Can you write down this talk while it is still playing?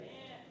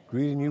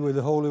Greeting you with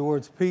the holy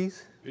words,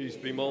 peace. Peace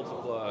be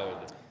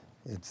multiplied.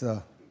 It's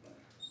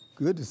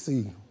good to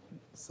see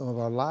some of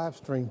our live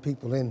stream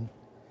people in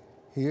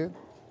here.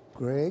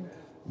 Greg,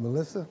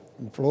 Melissa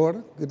in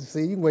Florida, good to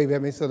see you. Wave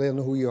at me so they'll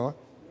know who you are.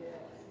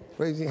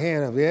 Raise your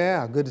hand up.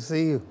 Yeah, good to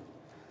see you.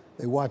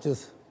 They watch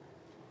us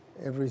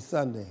every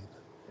Sunday.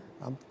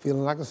 I'm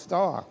feeling like a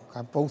star.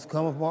 Got folks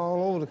coming from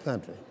all over the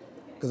country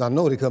because I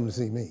know they come to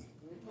see me.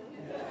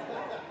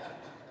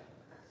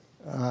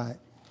 All right.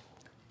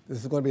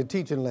 This is going to be a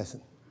teaching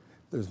lesson.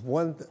 There's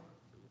one,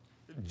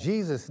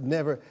 Jesus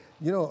never,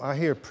 I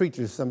hear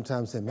preachers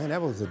sometimes say, man, that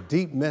was a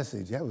deep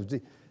message. That was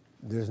deep.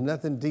 There's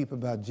nothing deep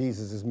about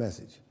Jesus'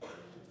 message.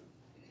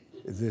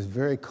 There's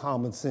very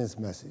common sense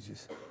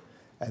messages.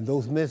 And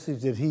those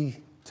messages that he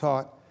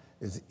taught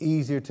is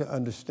easier to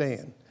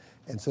understand.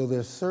 And so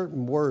there's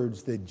certain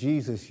words that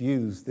Jesus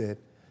used that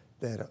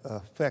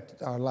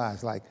affect our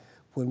lives. Like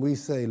when we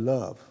say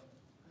love,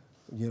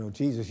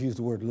 Jesus used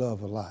the word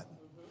love a lot.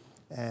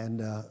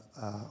 And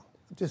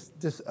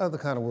just other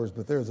kind of words,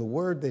 but there's a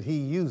word that he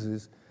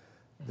uses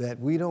that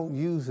we don't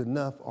use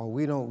enough, or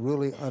we don't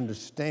really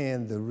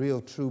understand the real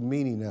true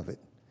meaning of it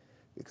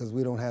because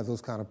we don't have those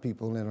kind of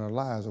people in our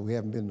lives, or we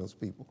haven't been those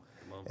people.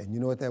 And you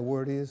know what that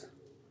word is?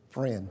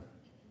 Friend.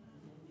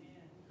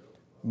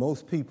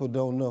 Most people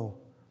don't know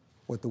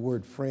what the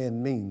word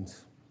friend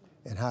means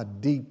and how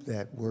deep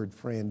that word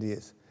friend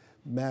is.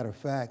 Matter of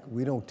fact,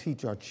 we don't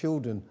teach our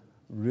children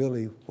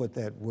really what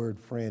that word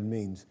friend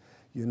means.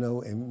 And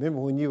remember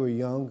when you were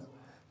young,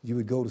 you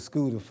would go to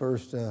school the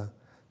first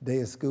day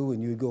of school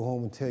and you would go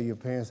home and tell your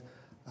parents,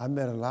 I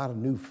met a lot of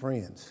new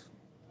friends.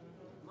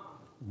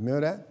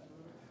 Remember that?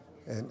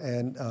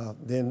 And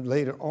then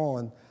later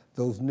on,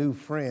 those new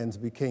friends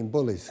became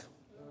bullies.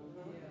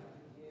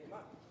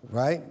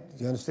 Right?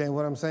 You understand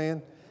what I'm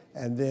saying?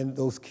 And then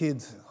those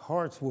kids'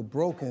 hearts were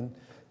broken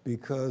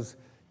because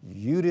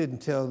you didn't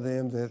tell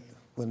them that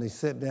when they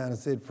sat down and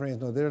said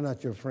friends, no, they're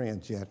not your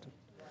friends yet.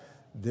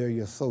 They're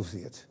your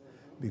associates.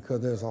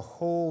 Because there's a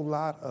whole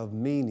lot of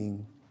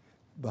meaning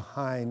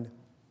behind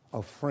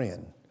a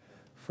friend.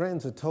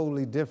 Friends are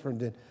totally different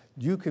than,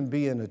 you can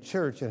be in a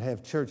church and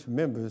have church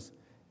members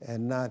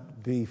and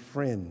not be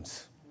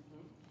friends.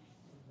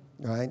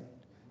 Right?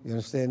 You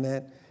understand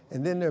that?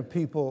 And then there are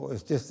people,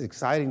 it's just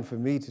exciting for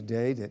me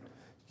today that,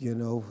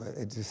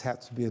 it just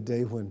happens to be a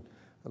day when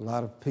a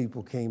lot of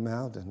people came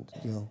out and,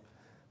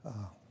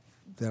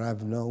 that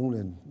I've known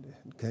and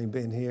came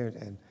in here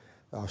and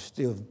are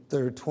still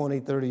 20,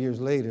 30 years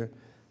later,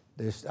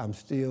 I'm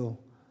still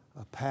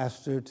a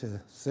pastor.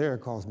 Sarah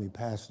calls me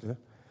pastor.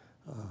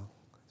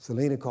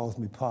 Selena calls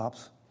me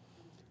Pops.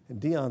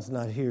 And Dion's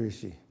not here, is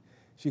she?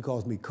 She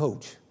calls me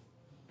Coach.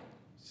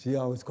 She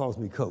always calls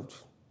me Coach.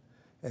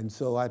 And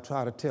so I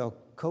try to tell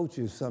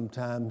coaches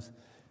sometimes,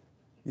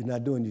 you're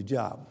not doing your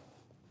job.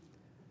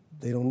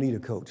 They don't need a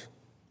coach.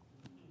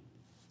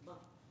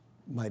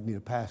 Might need a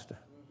pastor.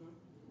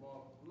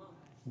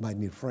 Might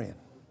need a friend.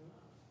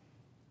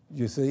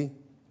 You see?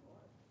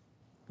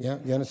 Yeah,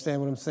 you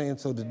understand what I'm saying?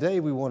 So today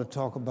we want to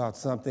talk about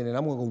something, and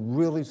I'm going to go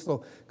really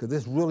slow because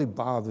this really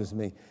bothers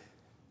me.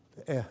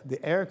 The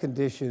air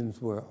conditions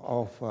were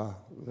off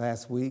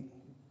last week.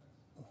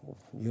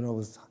 It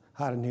was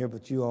hot in here,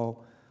 but you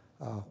all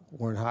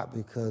weren't hot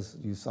because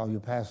you saw your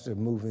pastor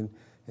moving,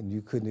 and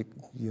you couldn't,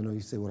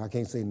 you said, well, I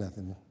can't say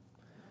nothing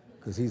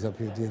because he's up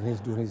here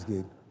doing his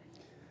gig.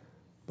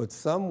 But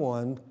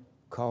someone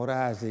called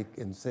Isaac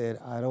and said,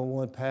 I don't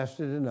want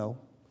pastor to know.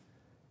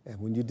 And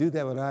when you do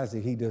that with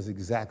Isaac, he does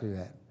exactly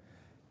that.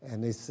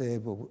 And they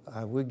said, well,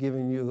 I'm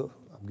giving you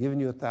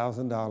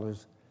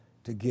 $1,000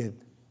 to get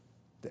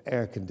the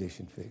air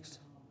condition fixed.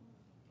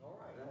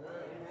 All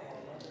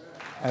right.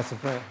 That's a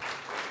friend.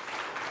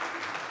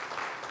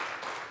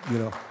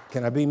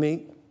 Can I be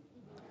me?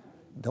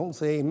 Don't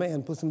say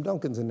amen. Put some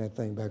Dunkins in that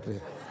thing back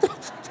there.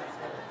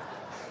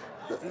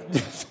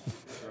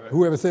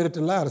 Whoever said it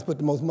the loudest put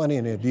the most money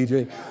in there,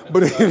 DJ.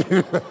 But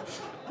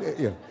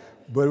yeah.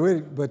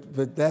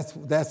 But that's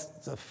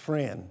a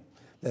friend.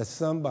 That's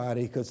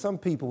somebody, because some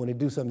people, when they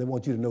do something, they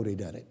want you to know they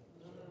done it.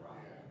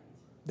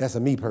 That's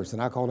a me person.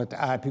 I call it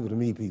the I people, the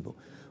me people.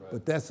 Right.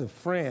 But that's a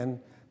friend.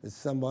 It's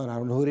someone, I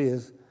don't know who it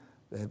is,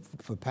 that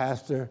for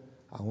pastor,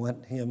 I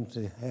want him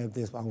to have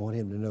this, I want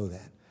him to know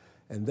that.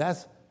 And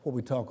that's what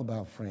we talk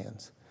about,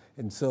 friends.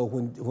 And so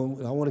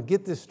when I want to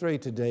get this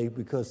straight today,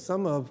 because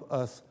some of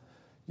us,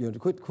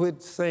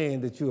 quit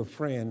saying that you're a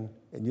friend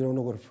and you don't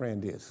know what a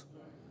friend is.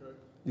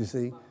 You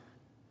see?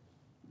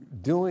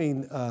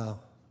 Doing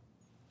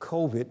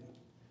COVID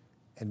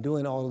and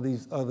doing all of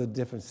these other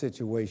different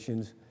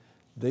situations,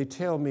 they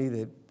tell me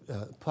that,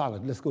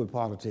 let's go with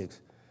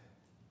politics.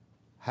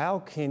 How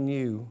can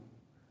you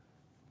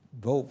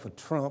vote for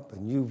Trump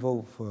and you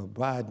vote for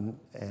Biden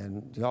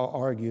and y'all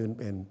argue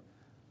and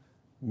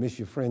miss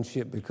your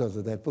friendship because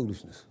of that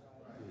foolishness?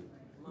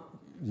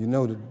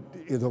 That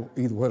either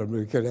one of them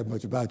really care that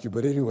much about you,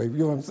 but anyway, you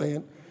know what I'm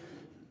saying?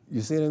 You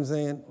see what I'm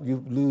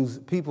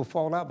saying? People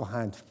fall out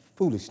behind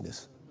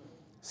foolishness.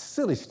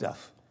 Silly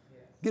stuff.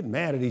 Get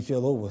mad at each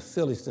other over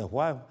silly stuff.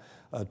 Why?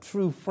 A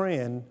true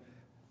friend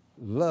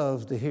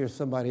loves to hear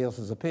somebody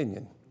else's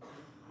opinion.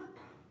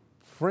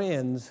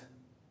 Friends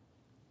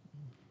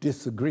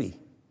disagree,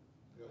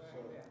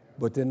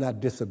 but they're not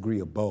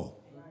disagreeable.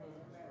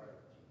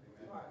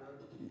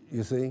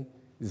 You see?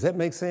 Does that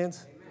make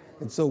sense?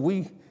 And so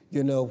we,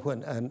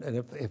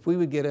 if we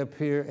would get up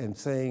here and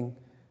saying,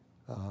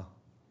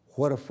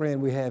 what a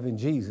friend we have in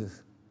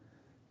Jesus,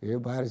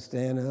 everybody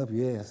stand up,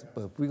 yes.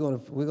 But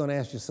we're gonna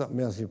ask you something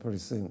else here pretty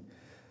soon.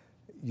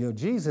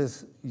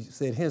 Jesus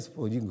said,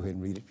 henceforth, you can go ahead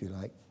and read it if you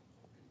like.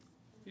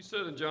 He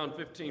said in John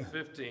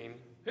 15:15,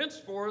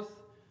 henceforth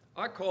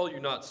I call you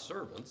not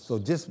servants. So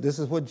this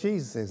is what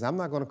Jesus says. I'm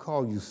not going to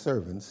call you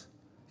servants.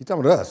 He's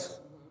talking about us.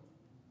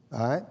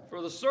 All right?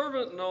 For the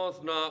servant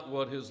knoweth not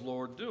what his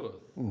Lord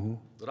doeth,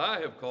 but I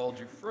have called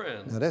you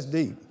friends. Now that's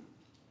deep.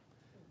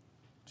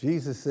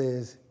 Jesus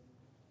says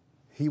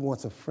he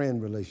wants a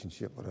friend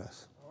relationship with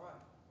us. All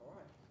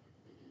right.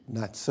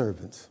 Not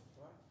servants,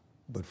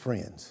 but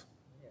friends.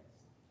 Yes.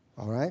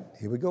 All right,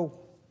 here we go.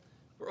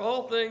 For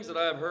all things that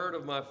I have heard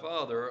of my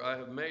Father, I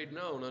have made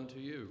known unto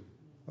you.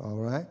 All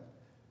right.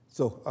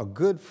 So a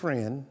good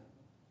friend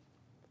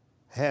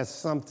has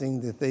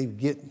something that they've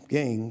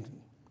gained,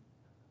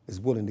 is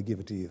willing to give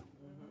it to you.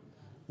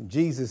 And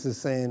Jesus is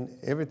saying,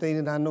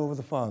 everything that I know of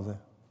the Father,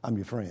 I'm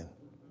your friend.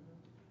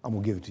 I'm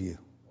going to give it to you.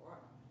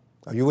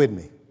 Are you with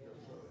me?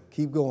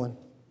 Keep going.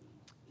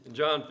 In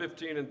John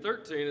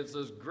 15:13, it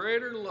says,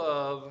 greater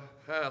love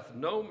hath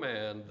no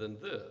man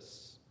than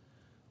this,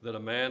 that a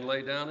man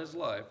lay down his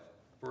life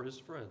for his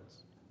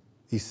friends.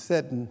 He's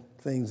setting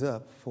things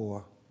up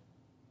for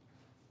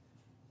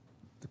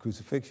the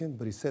crucifixion,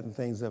 but he's setting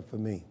things up for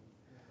me.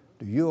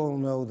 Do you all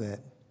know that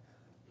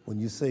when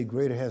you say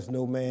greater has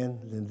no man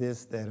than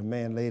this, that a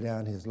man lay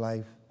down his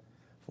life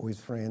for his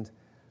friends,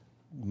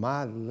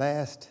 my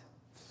last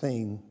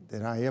thing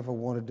that I ever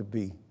wanted to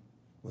be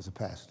was a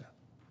pastor.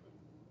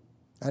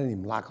 I didn't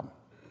even like him.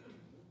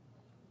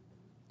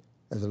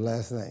 That's the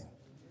last thing.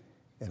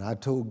 And I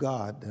told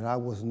God that I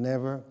was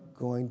never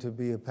going to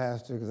be a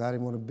pastor because I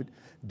didn't want to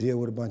deal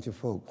with a bunch of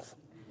folks.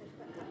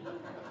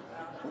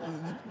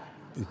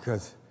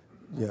 Because,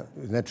 yeah,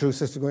 isn't that true,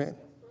 Sister Grant?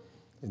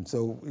 And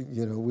so,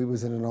 we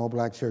was in an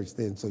all-black church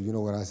then, so you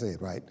know what I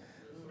said, right?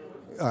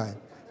 All right.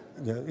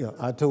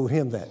 I told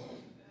him that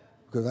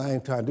because I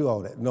ain't trying to do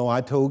all that. No,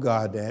 I told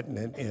God that,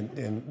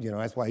 and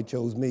that's why he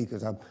chose me,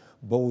 because I'm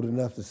bold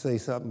enough to say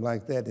something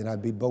like that, then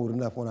I'd be bold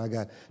enough when I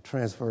got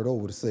transferred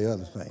over to say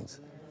other things.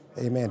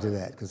 Amen to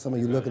that, because some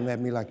of you looking at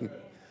me like you.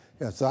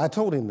 Yeah, so I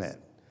told him that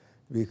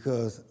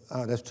because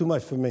that's too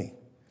much for me.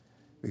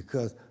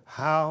 Because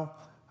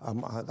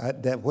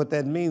what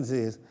that means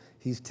is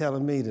he's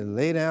telling me to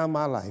lay down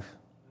my life.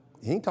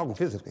 He ain't talking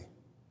physically.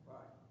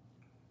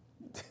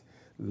 Right.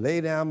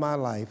 Lay down my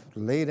life,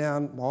 lay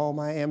down all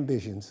my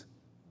ambitions,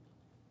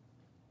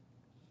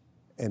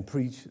 and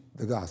preach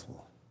the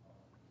gospel.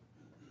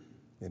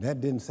 And that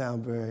didn't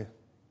sound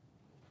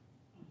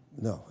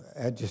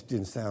that just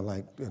didn't sound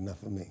like enough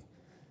for me.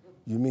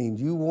 You mean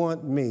you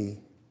want me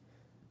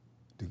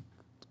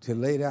to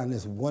lay down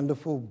this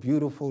wonderful,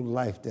 beautiful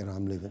life that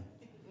I'm living?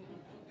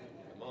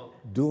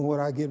 Doing what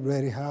I get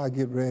ready, how I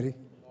get ready,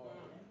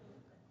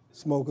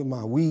 smoking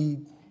my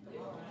weed,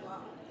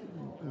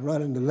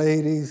 running the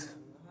ladies,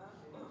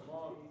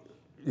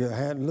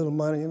 had a little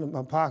money in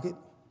my pocket.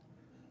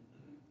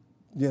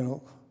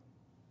 You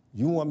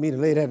want me to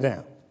lay that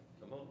down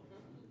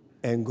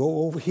and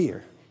go over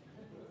here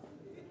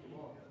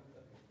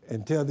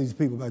and tell these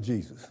people about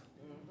Jesus.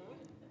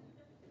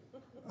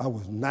 I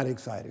was not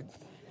excited.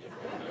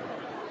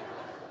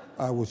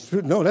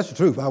 That's the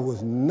truth. I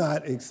was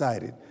not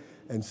excited.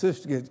 And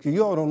sister,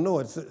 you all don't know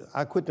it,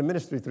 I quit the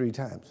ministry 3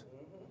 times.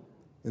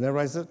 Isn't that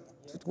right, Sister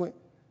Quinn?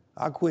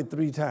 I quit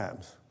 3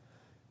 times.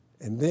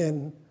 And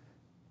then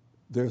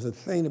there's a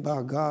thing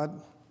about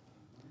God.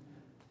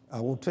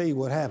 I won't tell you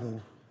what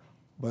happened,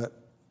 but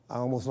I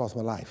almost lost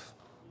my life.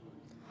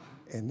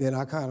 And then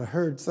I kind of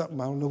heard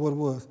something, I don't know what it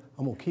was,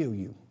 I'm going to kill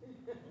you.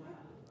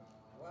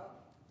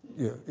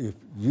 Yeah, if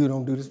you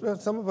don't do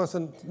this. Some of us,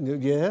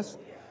 yes.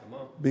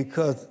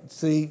 Because,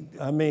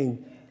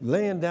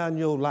 laying down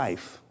your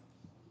life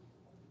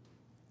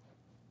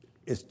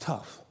is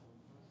tough.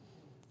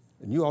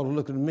 And you all are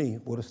looking at me,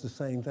 well, it's the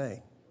same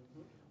thing.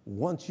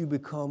 Once you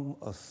become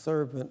a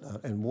servant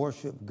and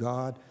worship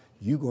God,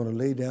 you're going to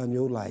lay down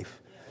your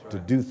life to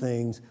do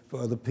things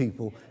for other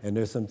people. And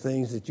there's some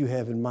things that you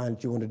have in mind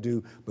that you want to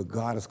do, but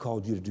God has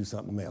called you to do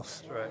something else.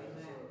 That's right.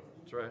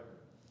 That's right.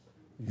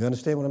 You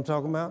understand what I'm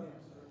talking about?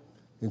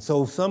 And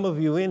so some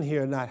of you in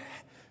here,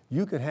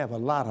 you can have a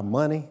lot of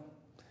money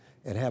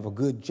and have a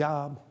good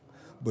job,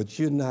 but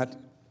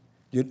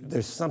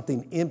there's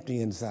something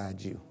empty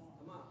inside you.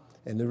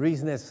 And the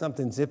reason that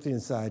something's empty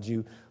inside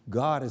you,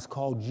 God has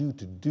called you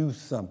to do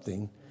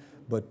something,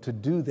 but to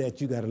do that,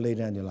 you got to lay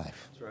down your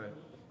life. That's right.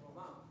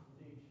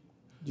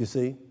 You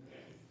see?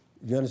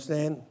 You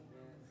understand?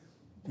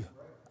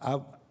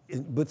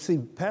 But see,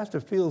 Pastor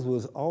Fields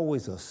was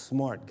always a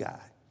smart guy.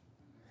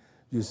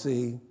 You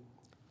see,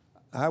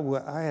 I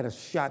had a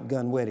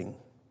shotgun wedding.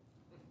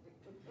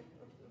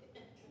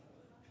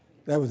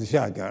 That was the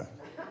shotgun.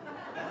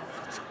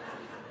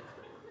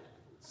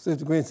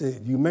 Sister Gwen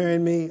said, you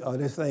marrying me or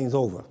this thing's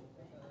over.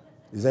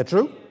 Is that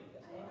true?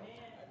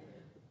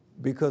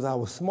 Because I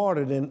was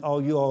smarter than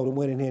all you all that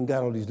went in here and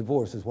got all these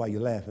divorces while you're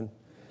laughing.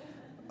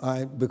 All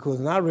right, because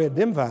when I read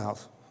them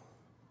vows,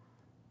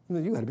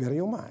 you got to be out of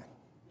your mind.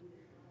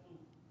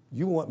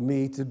 You want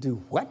me to do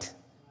what?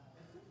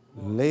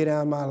 Lay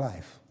down my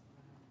life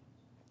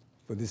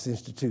for this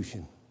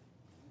institution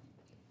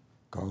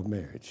called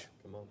marriage.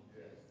 Come on.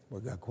 Well,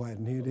 it got quiet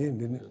in here then,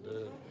 didn't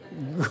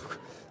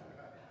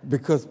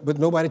it? But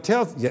nobody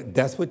tells you.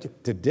 That's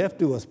what to death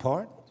do us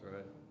part. That's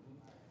right.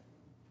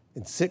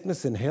 In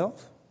sickness and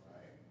health,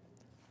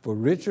 for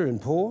richer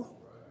and poor.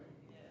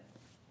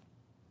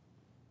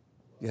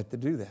 You have to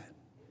do that.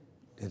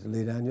 You have to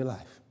lay down your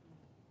life.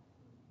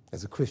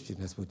 As a Christian,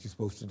 that's what you're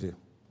supposed to do.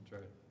 That's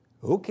right.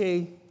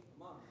 Okay.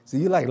 See,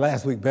 you like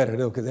last week better,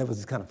 though, because that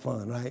was kind of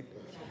fun, right?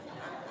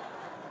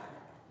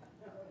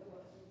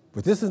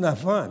 But this is not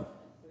fun.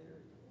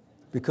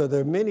 Because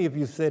there are many of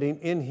you sitting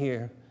in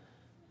here,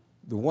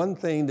 the one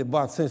thing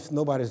that since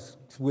nobody's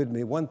with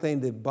me, one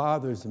thing that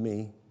bothers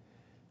me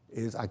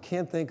is I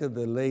can't think of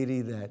the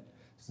lady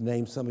that's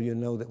named, some of you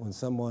know that when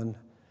someone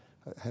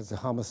has a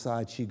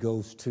homicide, she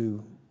goes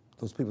to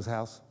those people's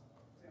house.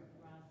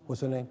 What's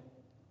her name?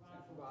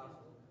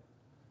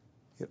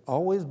 It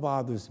always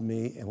bothers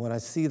me, and when I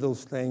see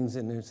those things,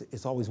 and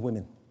it's always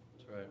women.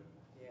 That's right.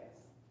 Yes.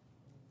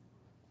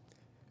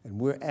 And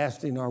we're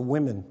asking our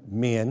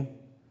men,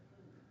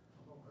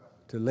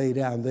 to lay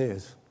down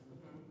theirs.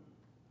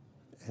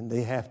 And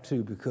they have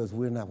to because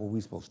we're not what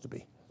we're supposed to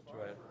be. That's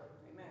right.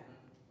 Amen.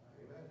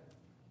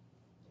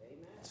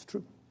 It's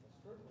true.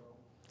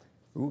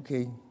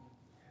 Okay.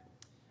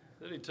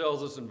 Then he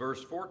tells us in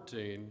verse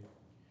 14,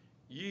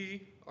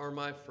 ye are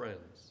my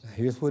friends. Now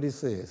here's what he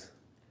says.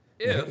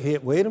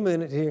 If, wait a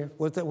minute here.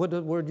 What's that? What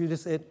the word you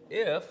just said?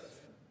 If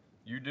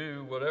you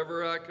do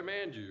whatever I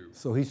command you.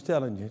 So he's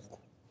telling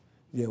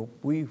you,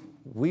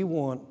 we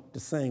want to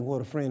sing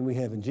what a friend we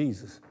have in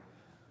Jesus.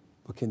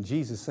 But can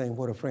Jesus sing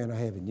what a friend I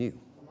have in you?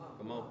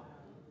 Come on.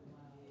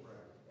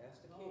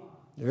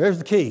 There's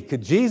the key.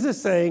 Could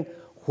Jesus sing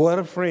what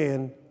a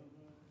friend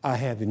I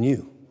have in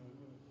you?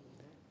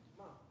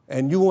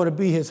 And you want to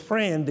be his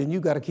friend, then you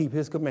got to keep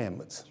his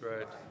commandments. That's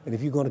right. And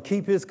if you're going to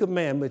keep his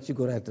commandments, you're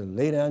going to have to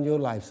lay down your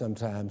life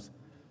sometimes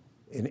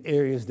in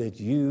areas that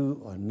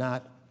you are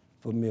not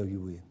familiar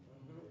with.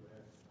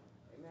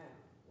 Amen.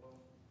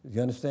 You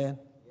understand?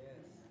 Yes.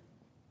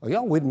 Are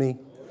y'all with me?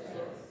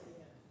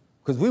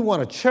 Because we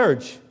want a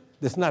church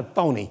that's not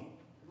phony.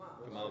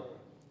 Come on.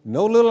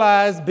 No little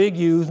I's, big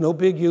U's, no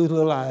big U's,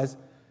 little I's.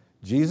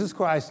 Jesus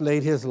Christ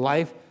laid his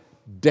life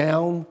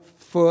down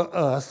for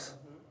us.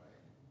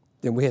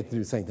 Then we have to do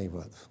the same thing for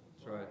others.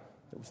 That's right.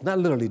 It's not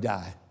literally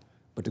die,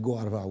 but to go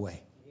out of our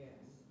way. Yes.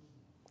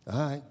 All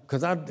right?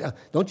 Because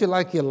don't you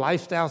like your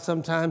lifestyle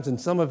sometimes? And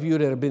some of you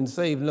that have been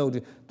saved know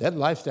that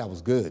lifestyle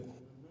was good.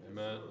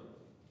 Amen.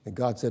 And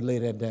God said, lay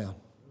that down.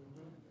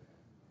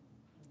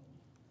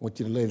 I want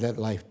you to lay that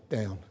life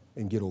down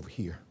and get over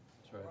here.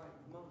 That's right.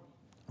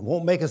 It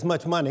won't make us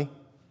much money.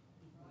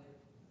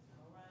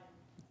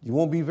 You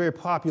won't be very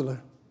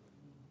popular.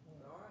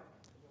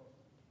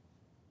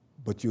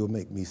 But you'll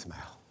make me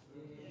smile.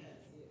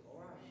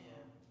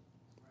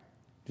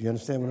 Do you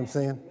understand what I'm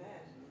saying?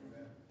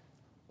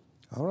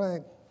 All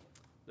right.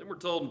 Then we're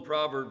told in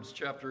Proverbs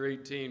chapter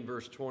 18,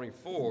 verse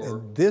 24.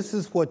 And this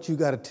is what you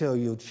got to tell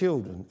your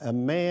children. A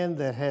man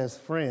that has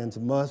friends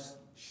must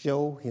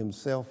show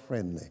himself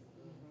friendly.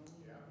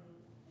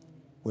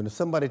 When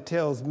somebody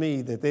tells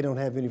me that they don't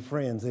have any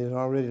friends, they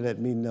already let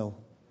me know.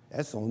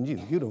 That's on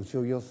you. You don't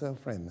show yourself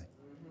friendly.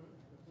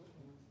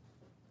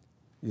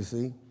 You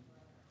see?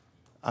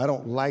 I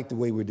don't like the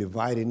way we're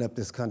dividing up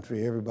this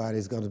country.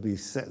 Everybody's going to be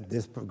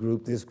this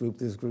group, this group,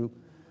 this group.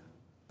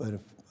 But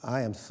if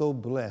I am so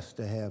blessed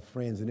to have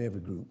friends in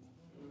every group.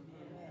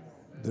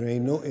 There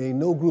ain't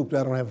no group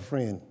that I don't have a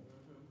friend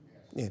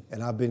in.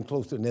 And I've been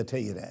close to it, and they'll tell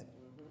you that.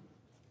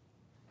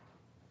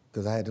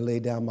 Because I had to lay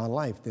down my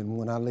life. Then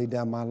when I laid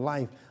down my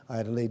life, I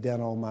had to lay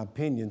down all my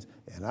opinions,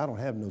 and I don't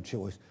have no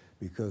choice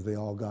because they're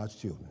all God's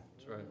children.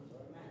 That's right.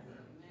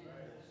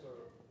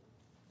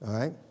 All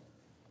right?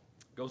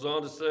 Goes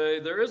on to say,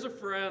 there is a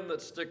friend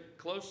that sticks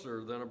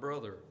closer than a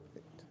brother.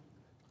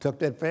 Took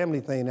that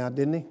family thing out,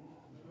 didn't he?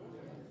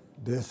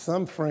 There's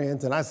some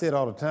friends, and I say it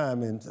all the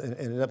time, and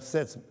it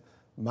upsets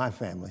my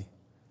family.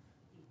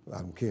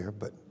 I don't care,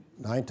 but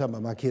I ain't talking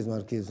about my kids,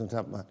 I'm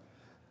talking about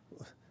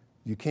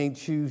you can't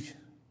choose.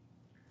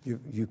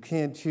 You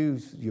can't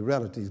choose your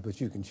relatives, but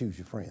you can choose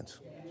your friends.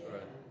 That's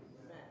right.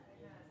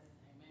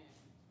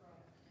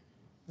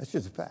 That's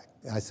just a fact.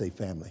 I say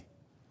family.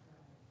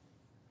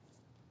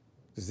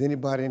 Does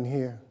anybody in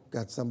here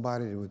got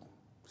somebody that would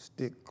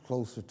stick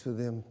closer to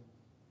them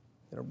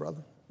than a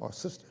brother or a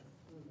sister?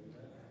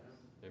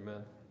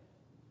 Amen.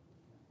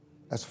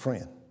 That's a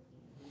friend.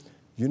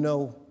 You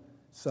know,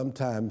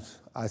 sometimes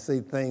I say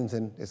things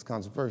and it's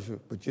controversial,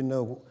 but you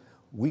know,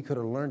 we could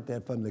have learned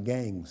that from the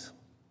gangs.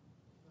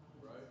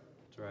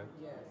 That's right.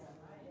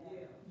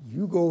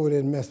 You go over there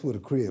and mess with a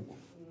crib.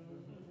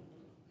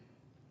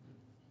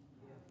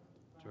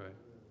 That's right.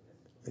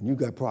 And you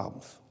got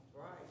problems.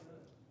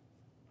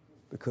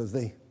 Because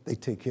they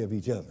take care of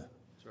each other.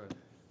 That's right.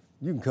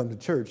 You can come to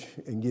church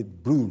and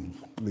get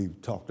brutally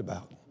talked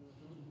about.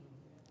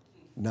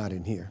 Not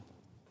in here.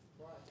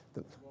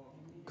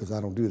 Because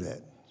I don't do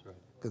that.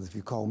 Because if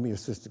you call me or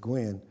Sister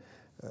Gwen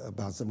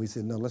about something, we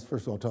said, no, let's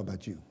first of all talk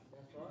about you.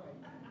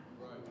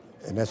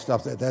 And that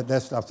stops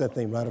that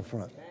thing right up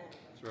front.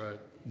 That's right.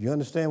 You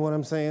understand what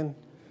I'm saying?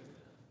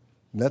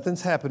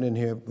 Nothing's happening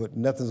here, but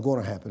nothing's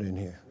going to happen in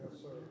here.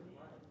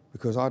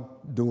 Because our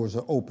doors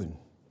are open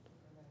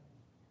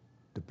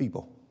to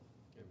people.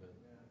 Amen.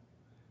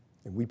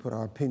 And we put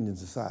our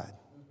opinions aside.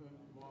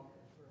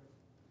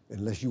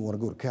 Unless you want to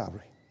go to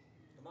Calvary.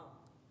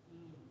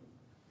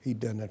 He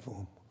done that for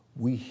him.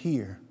 We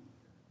here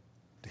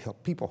to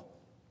help people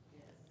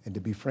and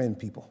to befriend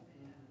people.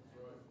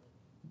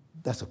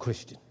 That's a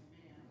Christian.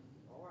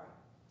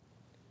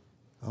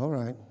 All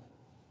right.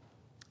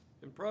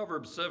 In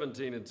Proverbs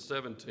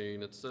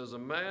 17:17, it says, a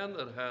man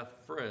that hath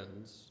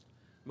friends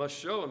must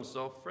show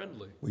himself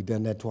friendly. We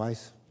done that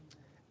twice.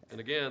 And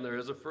again, there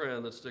is a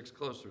friend that sticks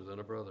closer than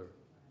a brother.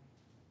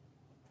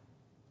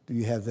 Do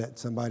you have that?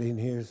 Somebody in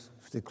here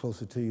stick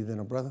closer to you than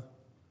a brother?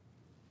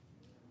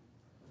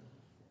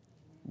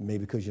 Maybe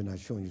because you're not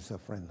showing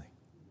yourself friendly.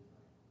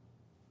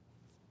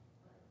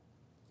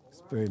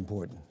 It's very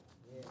important.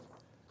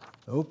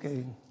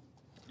 Okay.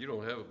 You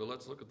don't have it, but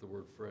let's look at the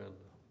word friend.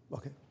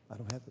 Okay, I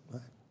don't have it. All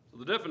right. So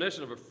the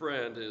definition of a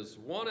friend is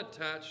one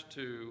attached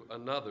to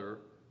another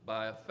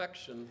by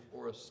affection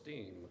or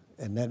esteem.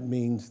 And that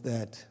means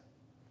that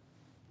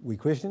we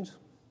Christians,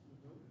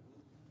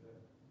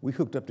 we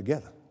hooked up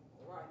together.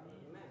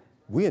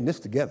 We in this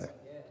together.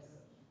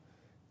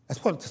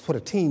 That's what a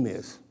team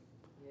is.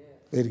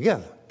 They're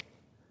together.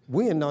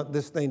 We in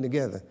this thing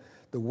together.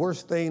 The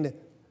worst thing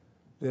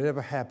that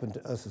ever happened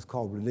to us is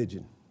called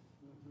religion.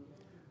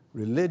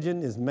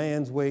 Religion is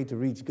man's way to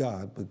reach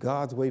God, but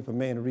God's way for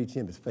man to reach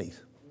him is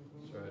faith.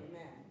 That's right.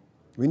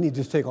 We need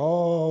to just take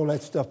all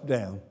that stuff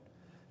down.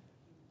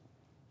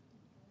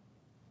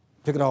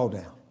 Take it all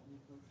down.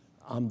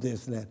 I'm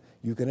this and that.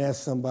 You can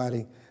ask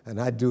somebody,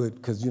 and I do it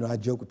because, I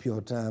joke with people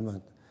all the time.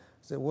 I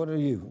say, what are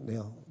you?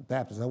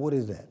 Baptist. What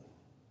is that?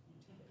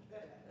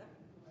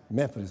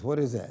 Methodist, what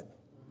is that?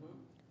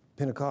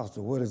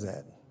 Pentecostal, what is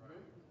that?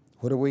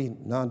 What are we?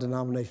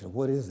 Non-denominational,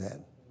 what is that?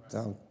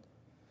 So,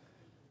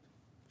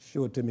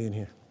 show it to me in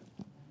here.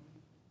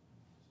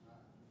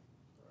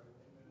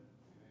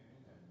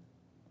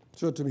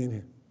 Show it to me in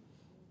here.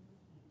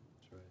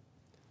 That's right.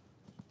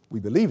 We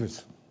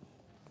believers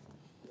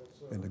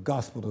in the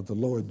gospel of the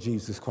Lord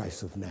Jesus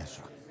Christ of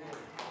Nazareth.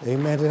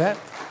 Amen to that?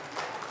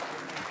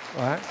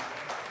 All right?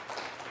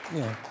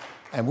 Yeah.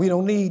 And we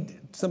don't need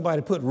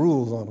somebody to put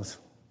rules on us.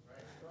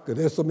 Because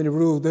there's so many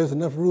rules. There's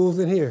enough rules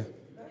in here.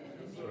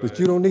 But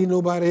you don't need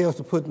nobody else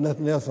to put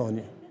nothing else on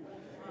you.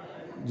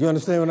 You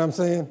understand what I'm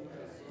saying?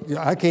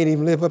 I can't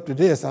even live up to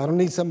this. I don't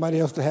need somebody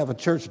else to have a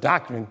church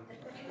doctrine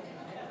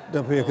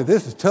up here because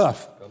this is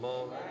tough. Come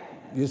on.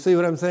 You see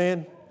what I'm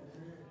saying?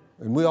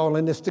 And we're all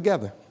in this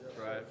together. That's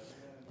right.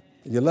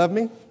 You love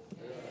me?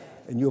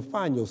 And you'll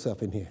find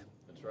yourself in here.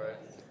 That's right.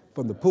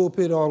 From the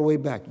pulpit all the way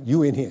back,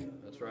 you in here.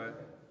 That's right.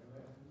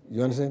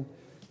 You understand?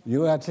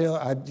 You know what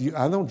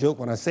I don't joke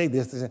when I say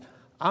this.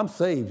 I'm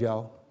saved,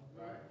 y'all,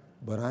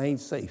 but I ain't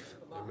safe.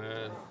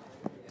 Amen.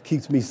 It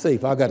keeps me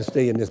safe. I got to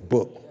stay in this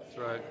book. That's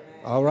right.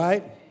 All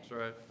right? That's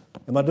right.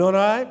 Am I doing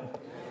all right?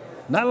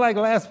 Not like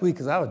last week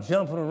because I was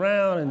jumping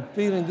around and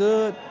feeling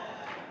good.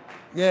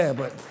 Yeah,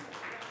 but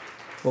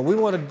we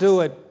want to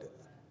do it.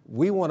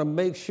 We want to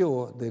make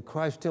sure that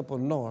Christ Temple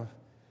North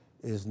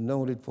is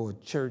noted for a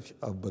church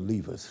of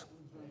believers.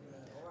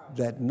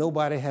 That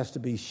nobody has to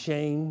be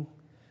shamed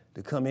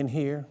to come in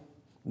here.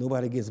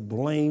 Nobody gets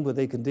blamed with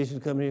their condition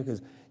to come in here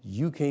because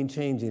you can't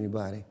change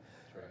anybody.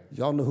 Right.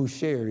 Y'all know who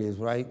Cher is,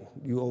 right?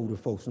 You older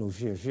folks know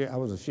Cher. I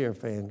was a Cher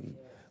fan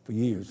for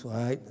years, all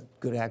right?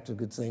 Good actor,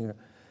 good singer.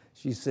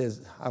 She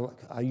says,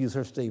 I use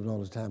her statement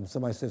all the time.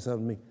 Somebody says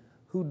something to me,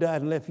 who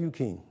died and left you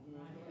king?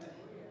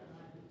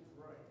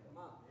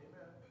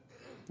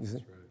 You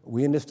see?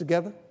 We in this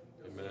together?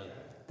 Amen.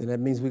 Then that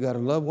means we got to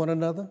love one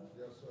another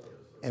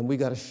and we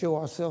got to show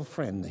ourselves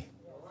friendly.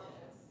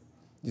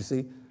 You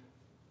see?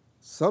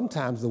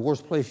 Sometimes the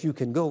worst place you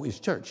can go is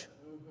church.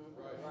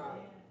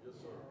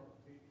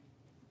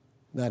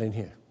 Not in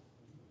here.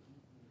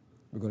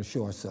 We're going to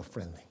show ourselves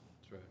friendly.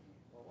 That's right.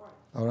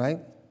 All right?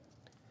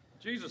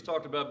 Jesus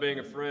talked about being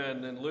a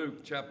friend in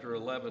Luke chapter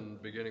 11,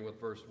 beginning with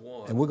verse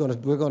 1. And we're going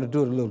to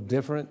do it a little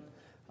different.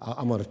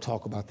 I'm going to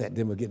talk about that,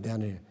 then we'll get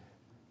down there.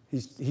 He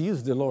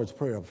used the Lord's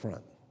Prayer up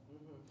front.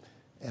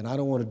 And I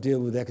don't want to deal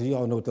with that because you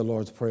all know what the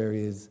Lord's Prayer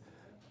is.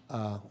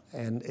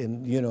 And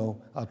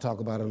I'll talk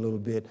about it a little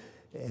bit.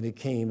 And it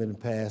came in the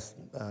past.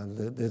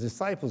 The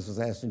disciples was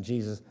asking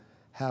Jesus,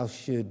 how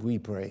should we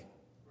pray?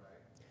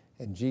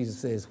 And Jesus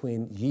says,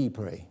 when ye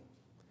pray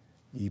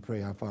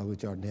our Father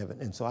which art in heaven.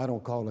 And so I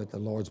don't call it the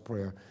Lord's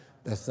Prayer.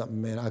 That's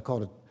something, man, I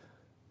call it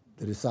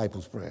the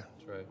disciples' prayer.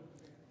 That's right.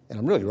 And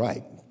I'm really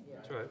right.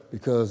 That's right.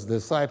 Because the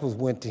disciples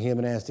went to him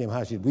and asked him,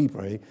 how should we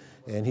pray?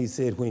 And he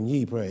said, when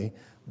ye pray.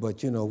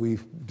 But, we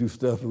do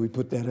stuff and we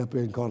put that up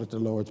there and call it the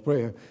Lord's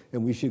Prayer.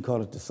 And we should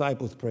call it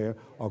disciples' prayer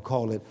or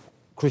call it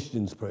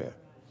Christians' prayer.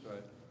 That's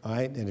right. All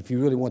right? And if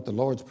you really want the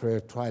Lord's Prayer,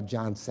 try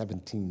John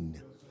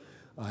 17.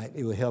 All right?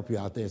 It will help you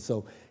out there.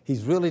 So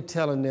he's really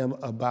telling them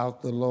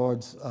about the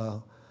Lord's,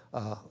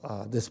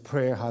 this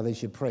prayer, how they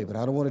should pray. But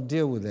I don't want to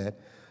deal with that.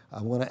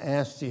 I want to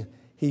ask you,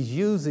 he's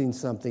using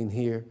something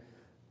here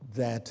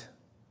that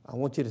I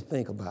want you to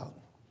think about.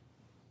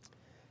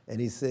 And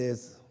he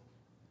says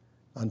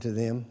unto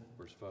them,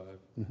 Verse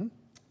 5.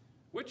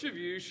 Which of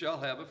you shall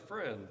have a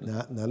friend?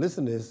 Now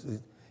listen to this.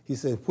 He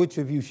says, which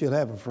of you shall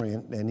have a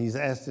friend? And he's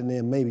asking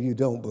them, maybe you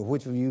don't, but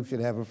which of you should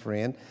have a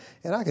friend?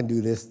 And I can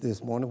do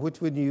this morning.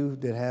 Which of you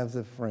that has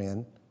a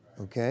friend,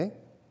 okay?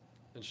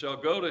 And shall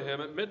go to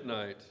him at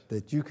midnight.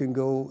 That you can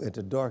go at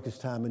the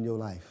darkest time in your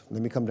life.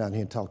 Let me come down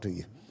here and talk to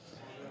you.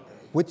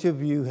 Which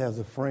of you has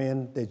a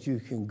friend that you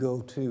can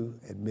go to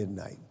at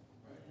midnight?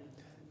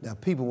 Now,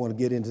 people want to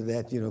get into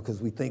that,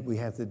 because we think we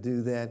have to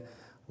do that.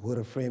 What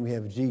a friend we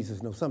have,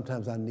 Jesus. No,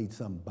 sometimes I need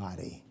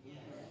somebody.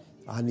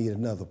 I need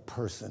another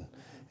person.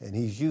 And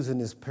he's using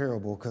this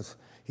parable because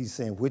he's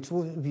saying, which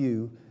one of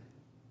you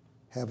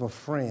have a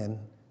friend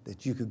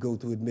that you could go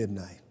through at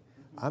midnight?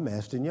 I'm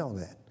asking y'all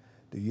that.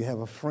 Do you have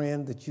a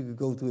friend that you could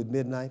go through at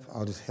midnight?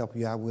 I'll just help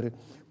you out with it.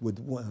 With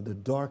one of the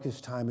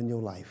darkest time in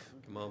your life.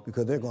 Come on.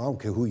 Because they're going, I don't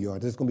care who you are.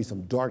 There's going to be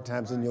some dark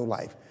times in your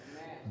life.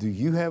 Do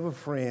you have a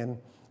friend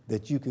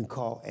that you can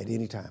call at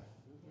any time?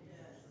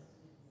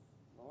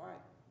 All right.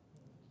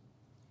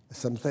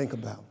 Something to think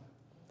about.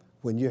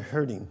 When you're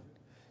hurting,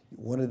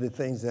 one of the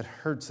things that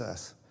hurts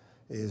us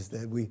is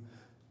that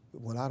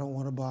I don't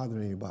want to bother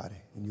anybody.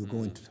 And you're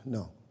going to,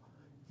 no.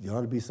 You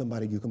ought to be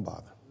somebody you can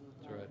bother.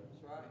 That's right.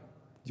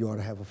 You ought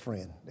to have a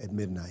friend at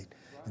midnight.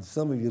 And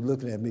some of you are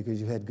looking at me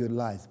because you had good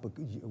lives, but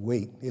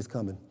wait, it's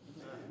coming.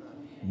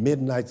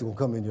 Midnight's going to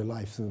come in your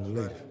life sooner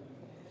or later.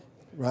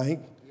 Right?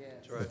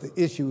 That's right. But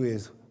the issue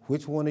is,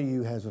 which one of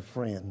you has a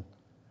friend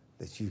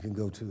that you can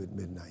go to at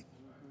midnight?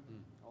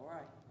 All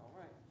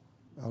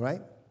right. All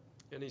right?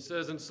 And he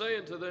says, and say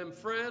unto them,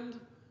 friend,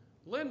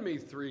 lend me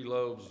 3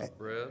 loaves of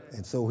bread.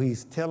 And so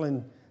he's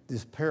telling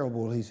this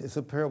parable. It's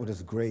a parable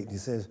that's great. He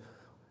says,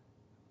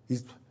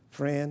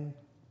 friend,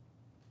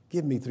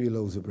 give me 3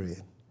 loaves of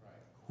bread.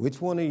 Which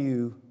one of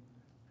you,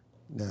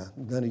 now,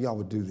 none of y'all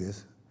would do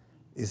this.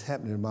 It's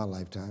happening in my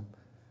lifetime.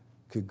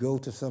 Could go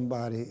to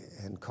somebody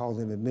and call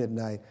them at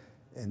midnight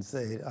and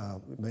say,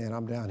 man,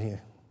 I'm down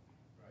here.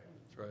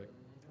 That's right.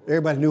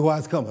 Everybody knew who I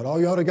was coming.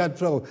 All y'all that got in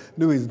trouble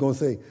knew he was going to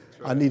say,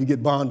 I need to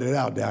get bonded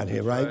out down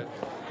here, right?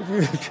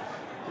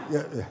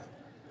 Yeah.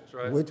 That's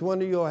right. Which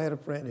one of y'all had a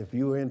friend, if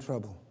you were in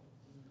trouble,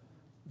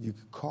 you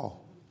could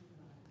call?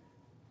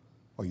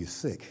 Or you're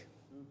sick,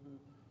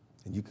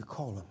 and you could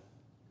call him.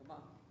 Come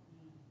on.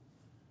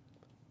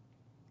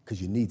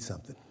 Because you need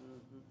something.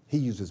 He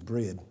uses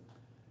bread,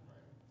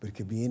 but it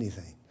could be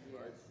anything.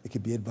 Yes. It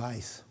could be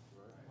advice.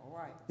 All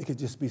right. It could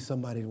just be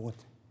somebody that want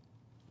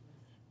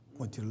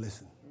you to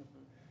listen.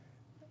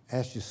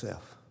 Ask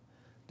yourself,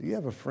 do you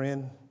have a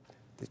friend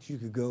that you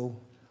could go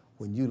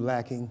when you're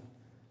lacking,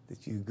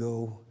 that you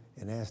go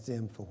and ask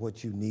them for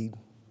what you need?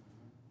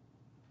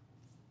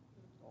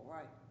 All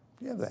right.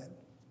 You have that.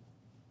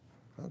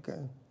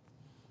 Okay.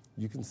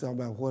 You can talk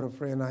about what a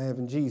friend I have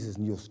in Jesus,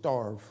 and you'll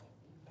starve.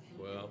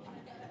 Well,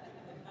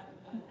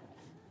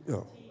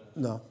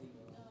 No.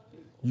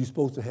 You're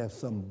supposed to have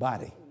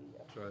somebody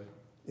that's right.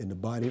 in the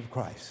body of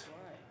Christ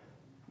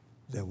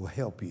that will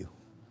help you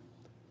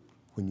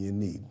when you're in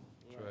need.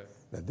 That's right.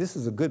 Now, this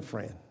is a good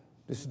friend.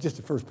 This is just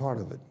the first part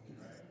of it.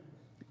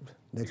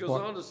 Next He goes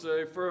part. on to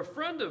say, for a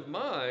friend of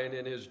mine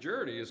in his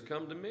journey has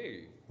come to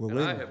me, Well, and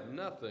wait a I minute. have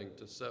nothing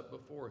to set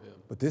before him.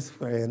 But this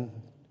friend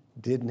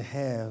didn't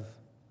have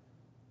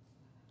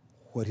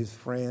what his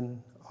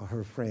friend or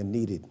her friend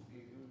needed.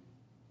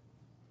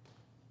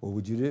 What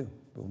would you do?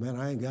 Well, man,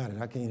 I ain't got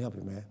it. I can't help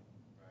you, man.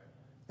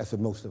 That's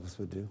what most of us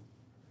would do.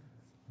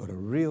 But a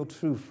real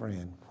true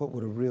friend, what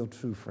would a real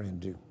true friend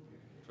do?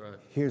 That's right.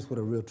 Here's what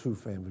a real true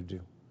friend would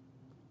do.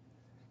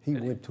 He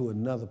went to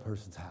another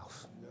person's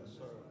house.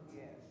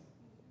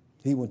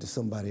 He went to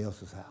somebody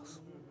else's house.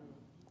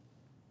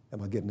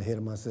 Am I getting ahead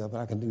of myself? But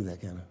I can do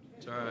that kind of.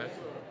 It's all right. You know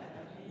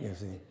what I'm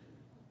saying?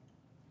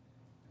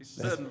 He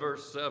said in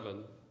verse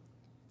 7,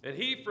 and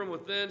he from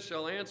within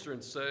shall answer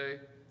and say,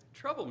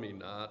 trouble me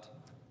not.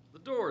 The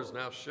door is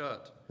now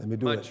shut. Let me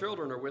do My it.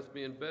 children are with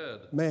me in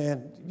bed.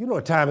 Man, you know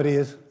what time it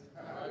is?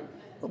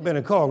 Don't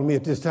been calling me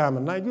at this time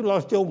of night. You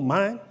lost your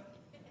mind.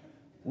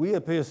 We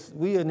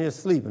in here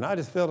sleeping. I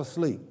just fell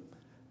asleep.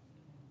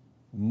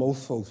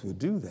 Most folks would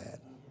do that.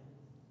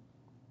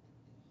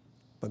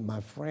 But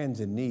my friend's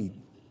in need.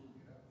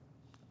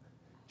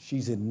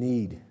 She's in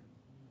need.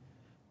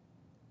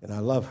 And I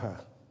love her.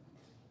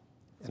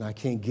 And I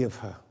can't give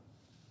her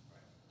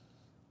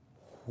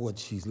what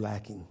she's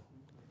lacking.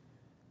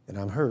 And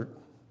I'm hurt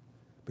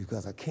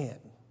because I can't.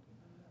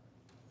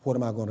 What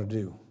am I going to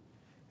do?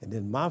 And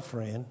then my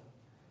friend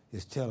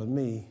is telling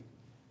me,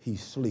 he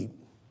sleep.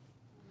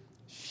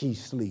 She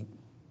sleep.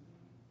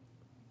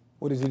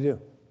 What does he do?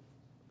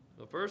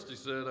 Well, first he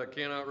said, I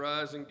cannot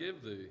rise and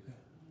give thee.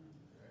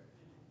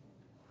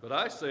 But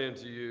I say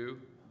unto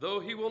you, though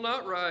he will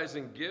not rise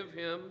and give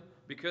him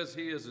because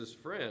he is his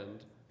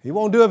friend. He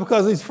won't do it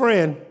because he's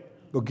friend,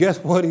 but guess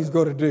what he's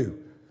going to do?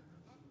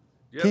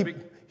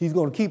 He's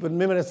going to keep it.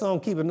 Remember that song,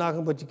 keep it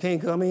knocking, but you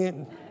can't come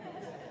in?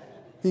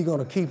 He's going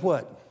to keep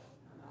what?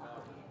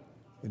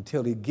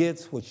 Until he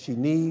gets what she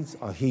needs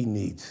or he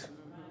needs.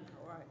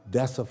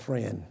 That's a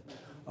friend.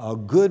 A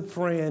good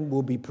friend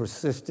will be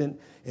persistent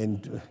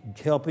in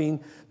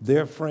helping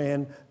their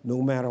friend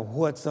no matter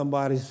what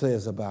somebody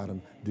says about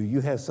them. Do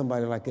you have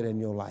somebody like that in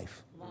your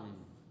life?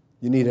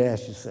 You need to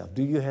ask yourself,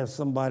 do you have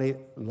somebody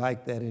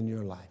like that in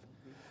your life?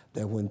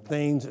 That when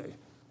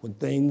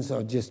things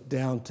are just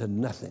down to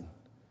nothing,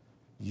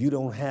 you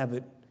don't have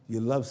it, you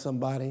love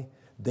somebody,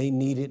 they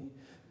need it,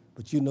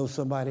 but you know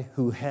somebody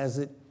who has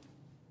it,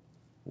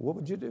 what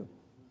would you do?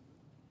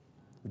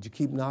 Would you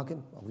keep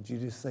knocking? Or would you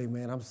just say,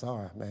 man, I'm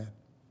sorry, man.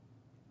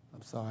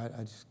 I'm sorry,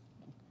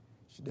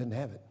 she doesn't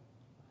have it.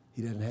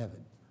 He doesn't have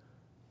it.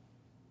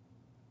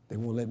 They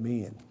won't let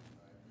me in.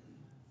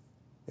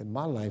 In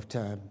my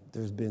lifetime,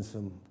 there's been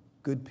some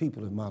good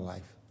people in my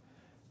life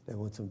that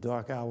when some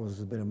dark hours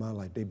have been in my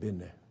life, they've been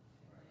there.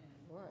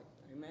 Right.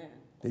 Amen.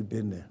 They've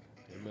been there.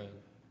 Amen.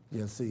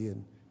 Yeah, see,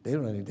 and they're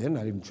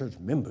not even church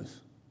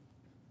members,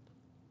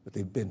 but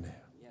they've been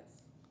there. Yes.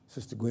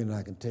 Sister Gwen and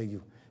I can tell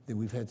you that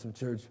we've had some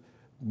church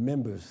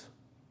members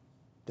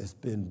that's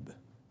been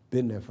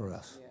there for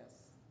us. Yes.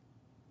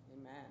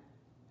 Amen.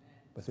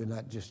 But they're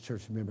not just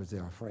church members,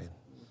 they're our friend.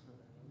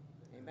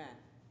 Amen.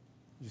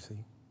 You see?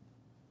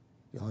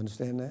 Y'all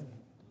understand that?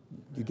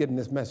 You're getting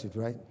this message,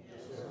 right?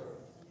 Yes, sir.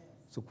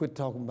 So quit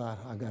talking about,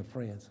 I got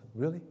friends.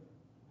 Really?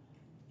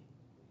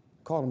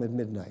 Call them at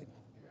midnight.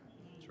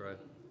 That's right.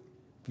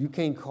 If you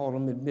can't call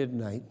them at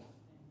midnight,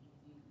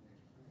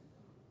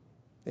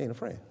 they ain't a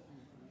friend.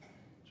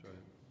 That's right.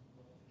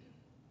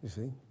 You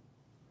see?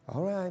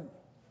 All right.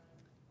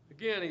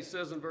 Again, he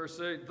says in verse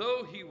 8,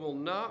 though he will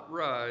not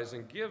rise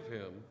and give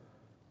him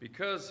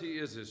because he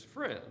is his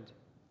friend,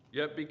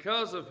 yet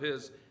because of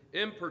his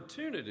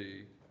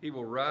importunity, he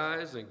will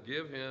rise and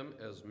give him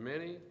as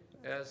many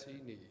as he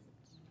needs.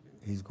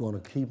 He's going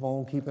to keep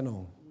on keeping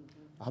on.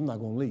 I'm not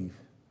going to leave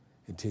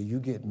until you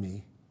get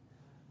me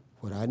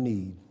what I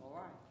need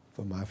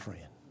for my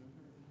friend.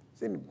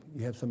 See,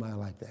 you have somebody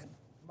like that.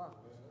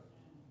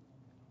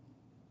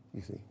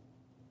 You see?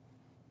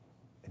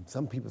 And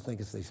some people think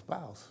it's their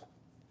spouse.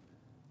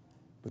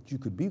 But you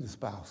could be the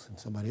spouse and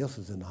somebody else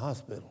is in the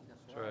hospital.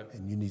 That's right.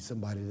 And you need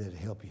somebody there to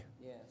help you.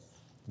 Yes.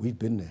 We've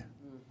been there.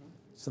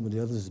 Some of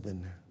the others have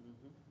been there.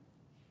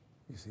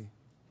 You see?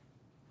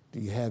 Do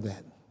you have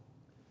that?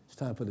 It's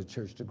time for the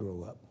church to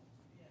grow up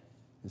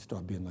and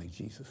start being like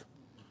Jesus.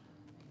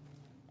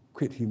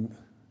 Wait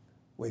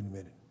a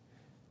minute.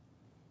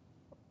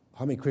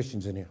 How many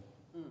Christians in here?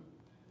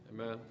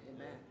 Amen.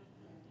 Amen.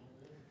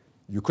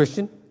 You a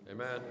Christian?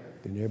 Amen.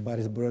 Then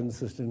everybody's a brother and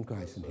sister in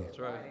Christ in here. That's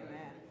right. Amen.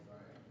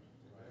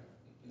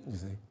 You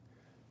see?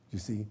 You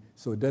see?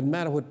 So it doesn't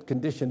matter what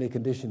condition their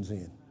condition's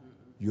in.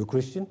 You're a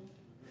Christian?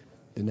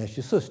 Then that's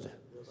your sister.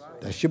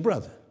 That's your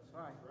brother.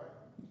 That's right.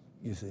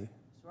 You see? That's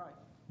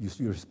right.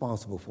 You're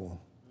responsible for them.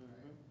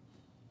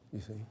 You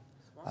see?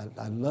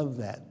 I love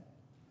that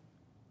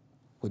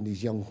when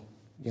these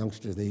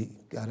youngsters, they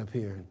got up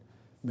here and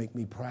make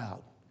me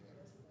proud.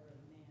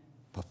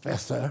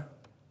 Professor.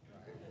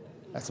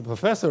 That's a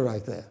professor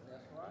right there.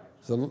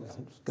 So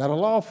got a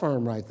law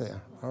firm right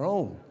there, our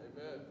own.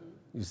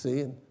 You see?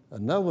 And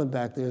another one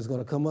back there is going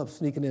to come up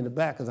sneaking in the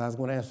back because I was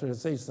going to ask her to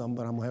say something,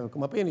 but I'm going to have her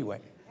come up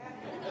anyway.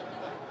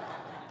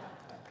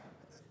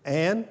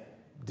 And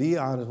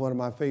Dion is one of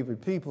my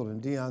favorite people.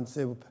 And Dion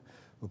said,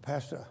 well,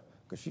 Pastor,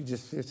 because she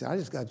said, I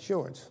just got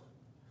shorts.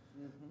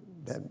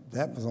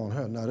 That was on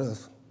her, not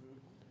us.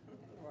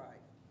 Right.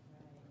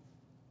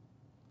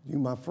 You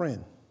my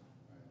friend.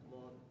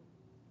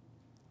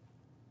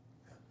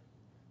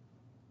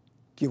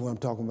 Get what I'm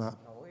talking about?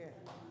 Oh, yeah.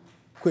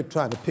 Quit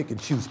trying to pick and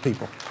choose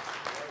people.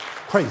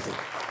 Crazy.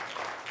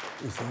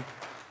 You see?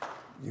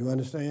 You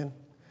understand?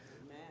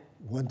 Amen.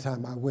 One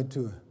time I went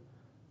to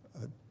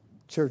a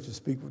church to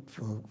speak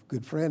for a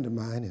good friend of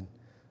mine, and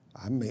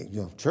I made,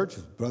 church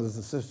is brothers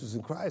and sisters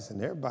in Christ,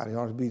 and everybody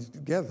ought to be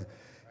together.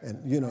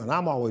 And, and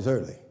I'm always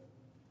early,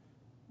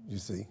 you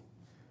see.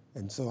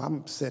 And so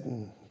I'm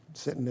sitting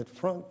at the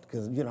front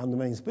because, I'm the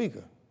main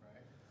speaker.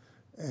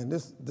 And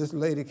this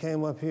lady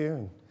came up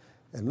here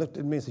and looked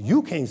at me and said,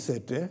 you can't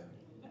sit there.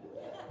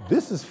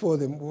 This is for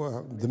the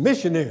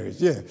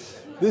missionaries, yeah.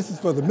 This is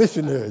for the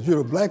missionaries.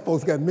 Black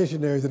folks got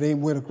missionaries that ain't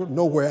went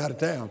nowhere out of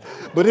town.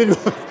 But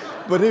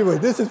anyway,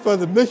 this is for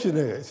the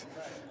missionaries.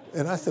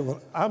 And I said,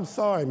 well, I'm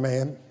sorry,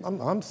 man.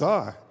 I'm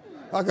sorry.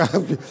 I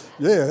think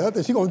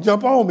she's going to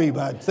jump on me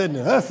by sitting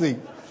in her seat.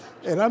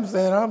 And I'm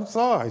saying, I'm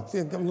sorry.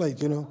 I'm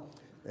late, And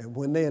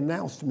when they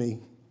announced me,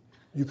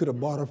 you could have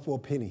bought her for a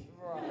penny.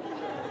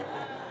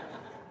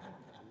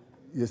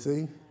 You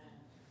see?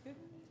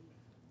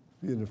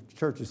 You're the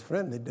church's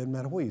friend, it doesn't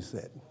matter where you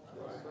sit.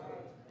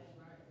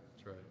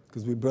 That's right.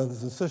 Because we're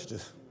brothers and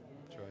sisters.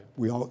 That's right.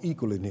 We all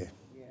equal in here.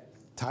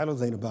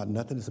 Titles ain't about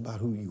nothing, it's about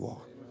who you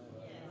are.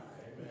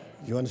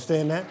 You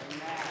understand that?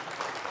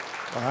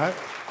 All right?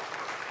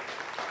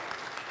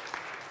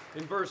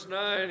 In verse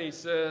 9, he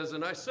says,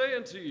 "And I say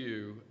unto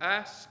you,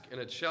 ask,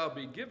 and it shall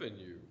be given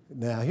you."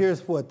 Now,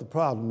 here's what the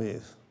problem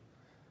is.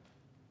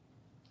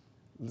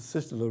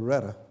 Sister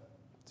Loretta,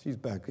 she's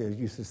back there,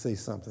 used to say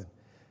something.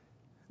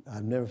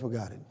 I've never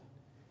forgot it.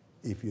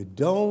 If you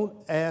don't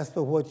ask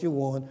for what you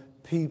want,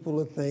 people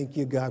will think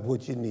you got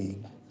what you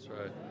need. That's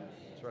right.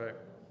 That's right.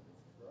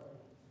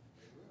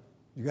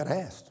 You got to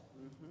ask.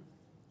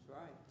 That's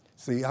right.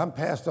 See, I'm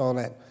past all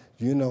that.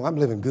 You know, I'm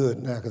living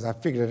good now because I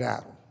figured it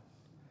out.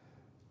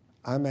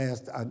 I'm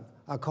asked,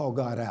 I call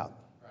God out.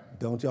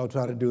 Don't y'all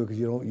try to do it because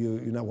you're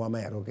not where I'm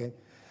at, okay?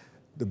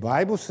 The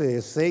Bible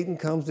says Satan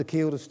comes to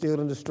kill, to steal,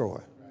 and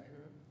destroy.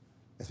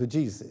 That's what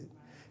Jesus said.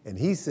 And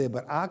he said,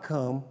 but I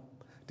come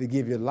to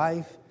give you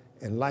life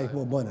and life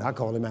more abundant. I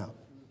call him out.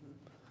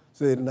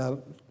 Said, now,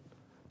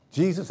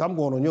 Jesus, I'm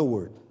going on your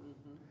word.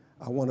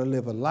 I want to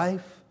live a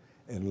life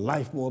and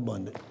life more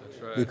abundant.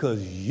 That's right.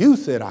 Because you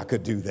said I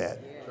could do that.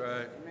 That's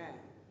right. Amen.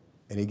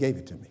 And he gave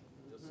it to me.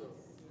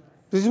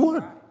 This is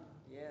word.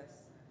 Yes.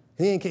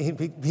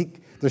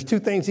 There's two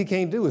things he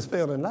can't do is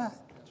fail and lie.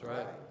 That's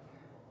right.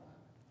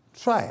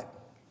 Try it.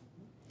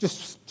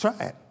 Just try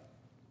it.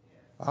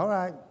 All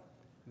right.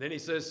 Then he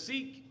says,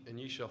 "Seek, and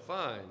ye shall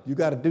find." You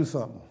got to do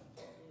something.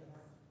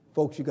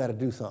 Folks, you got to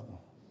do something.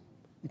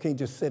 You can't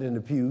just sit in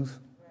the pews.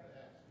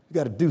 You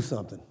got to do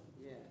something.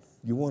 Yes.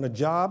 You want a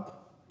job?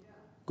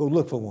 Go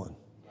look for one.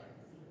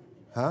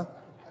 Huh?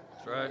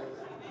 That's right.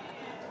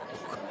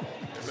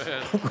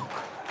 Amen.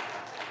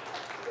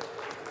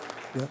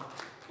 Yeah.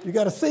 You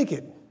got to seek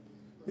it.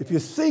 If you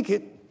seek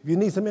it, if you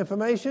need some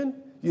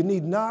information, you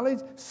need knowledge,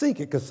 seek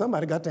it because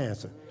somebody got the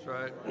answer. That's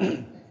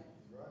right.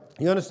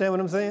 You understand what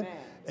I'm saying? Amen.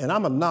 And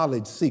I'm a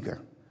knowledge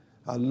seeker.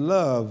 I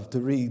love to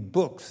read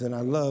books and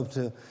I love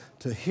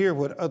to hear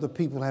what other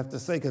people have to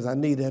say because I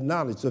need that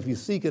knowledge. So if you're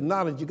seeking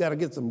knowledge, you got to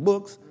get some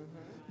books.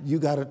 You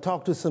got to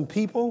talk to some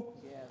people.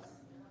 Yes.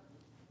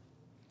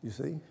 You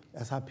see?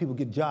 That's how people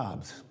get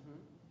jobs.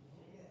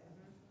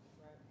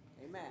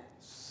 Amen.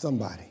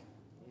 Somebody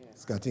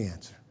has got the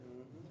answer.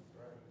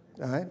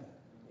 All right?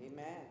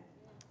 Amen.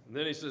 And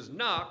then he says,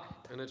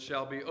 "Knock, and it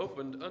shall be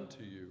opened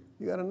unto you."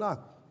 You got to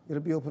knock.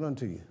 It'll be open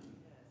unto you.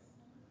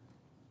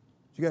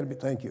 You got to be,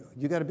 thank you.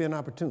 You got to be an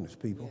opportunist,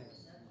 people.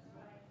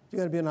 You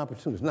got to be an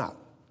opportunist. Now,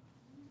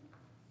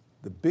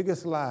 the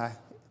biggest lie,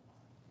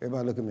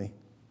 everybody look at me.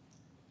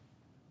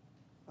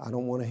 I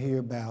don't want to hear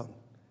about,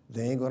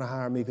 they ain't going to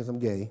hire me because I'm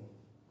gay.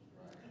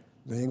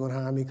 They ain't going to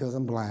hire me because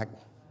I'm black.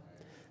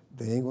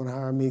 They ain't going to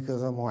hire me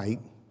because I'm white.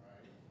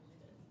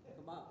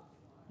 Come on.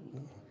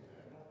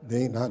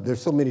 They ain't not,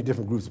 there's so many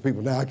different groups of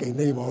people now, I can't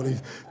name all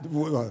these.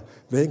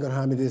 They ain't going to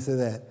hire me this or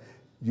that.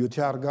 You a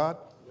child of God?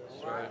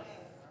 That's right.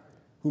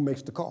 Who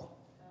makes the call?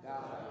 God.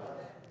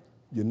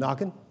 You're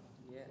knocking?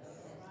 Yes.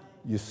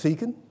 You're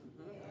seeking?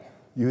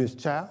 You're his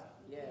child?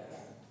 Yes.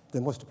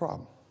 Then what's the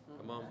problem?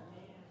 Come on.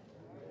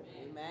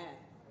 Amen.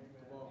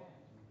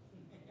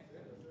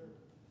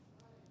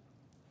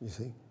 You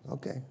see?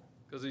 Okay.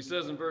 Because he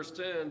says in verse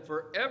 10,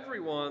 "For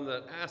everyone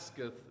that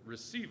asketh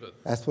receiveth,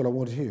 That's what I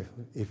want to hear.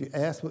 If you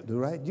ask what the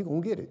right, you're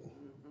going to get it.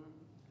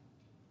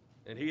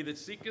 and he that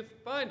seeketh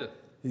findeth,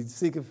 You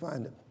seek and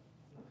find it.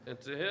 and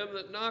to him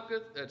that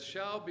knocketh it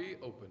shall be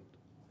opened."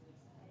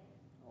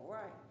 All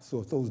right. So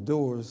if those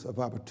doors of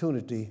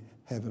opportunity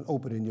haven't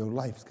opened in your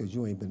life, it's because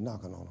you ain't been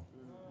knocking on them.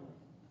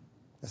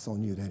 That's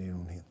on you, that ain't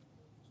on him.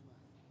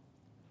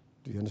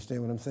 Do you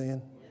understand what I'm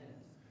saying?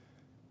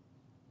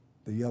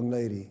 The young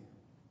lady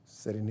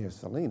sitting there,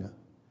 Selena,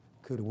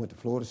 could have went to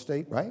Florida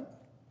State, right?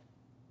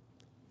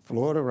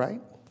 Florida,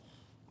 right?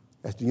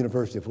 That's the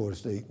University of Florida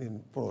State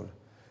in Florida.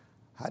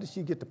 How did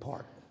she get to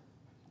Park?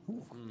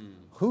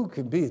 Who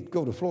can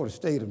go to Florida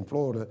State in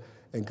Florida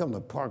and come to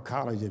Park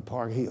College at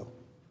Park Hill?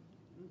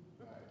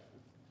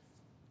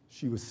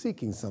 She was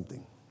seeking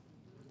something,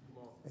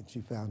 and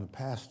she found a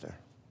pastor.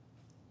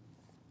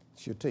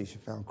 She'll tell you, she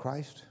found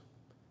Christ,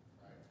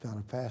 found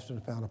a pastor,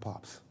 and found a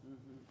pops.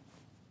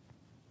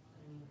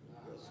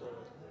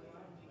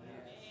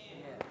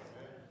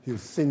 He'll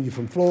send you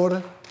from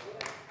Florida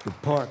to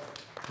Park,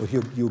 but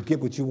you'll get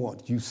what you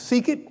want. You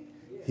seek it,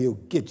 he'll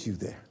get you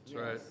there. That's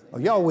right.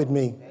 Are y'all with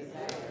me?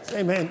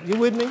 Say, man, you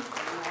with me?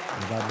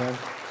 About that?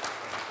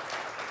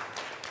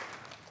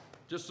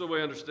 Just so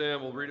we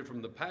understand, we'll read it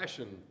from the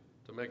Passion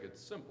to make it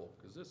simple,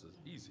 because this is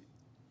easy.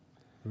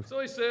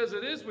 So he says,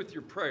 "It is with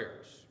your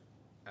prayers.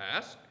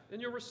 Ask,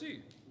 and you'll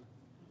receive."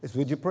 It's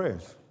with your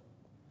prayers.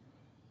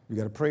 You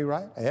got to pray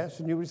right, ask,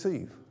 and you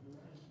receive.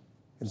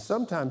 And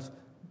sometimes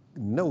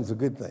no's a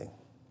good thing.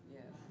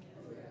 Yes.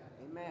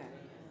 Amen.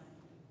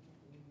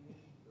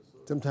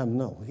 Sometimes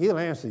no. He'll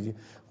answer you.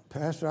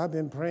 Pastor, I've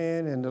been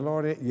praying, and the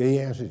Lord, yeah, he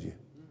answered you.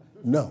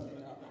 No.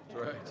 That's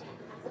right. That's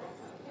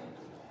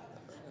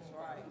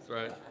right. That's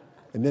right.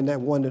 And then that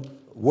one that,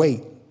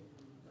 wait.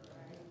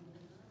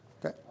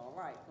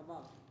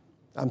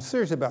 I'm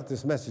serious about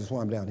this message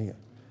while I'm down here.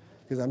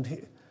 Because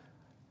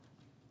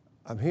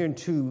I'm hearing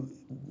too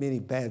many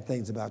bad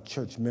things about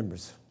church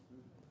members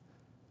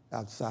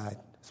outside.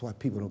 That's why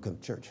people don't come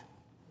to church.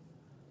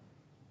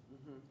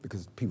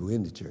 Because people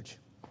in the church.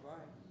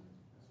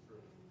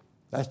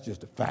 That's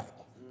just a fact.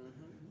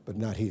 But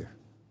not here.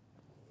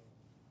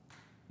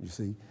 You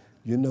see,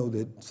 you know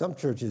that some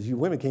churches, you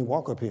women can't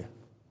walk up here.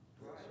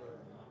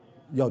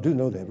 Y'all do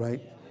know that, right?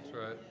 That's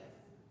right.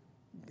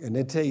 And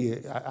they tell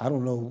you, I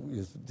don't know,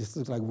 this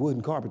looks like wood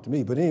and carpet to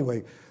me, but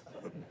anyway,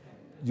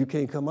 you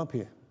can't come up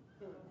here.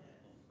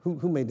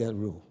 Who made that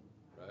rule?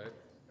 Right.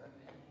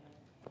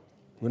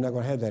 We're not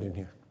going to have that in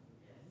here.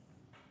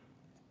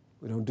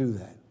 We don't do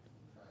that.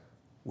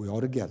 We're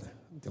all together.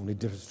 The only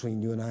difference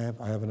between you and I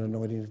have an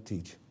anointing to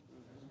teach.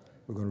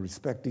 We're going to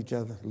respect each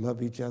other,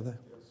 love each other,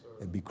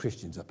 and be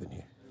Christians up in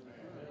here.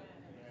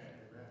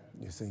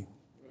 You see?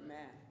 Amen.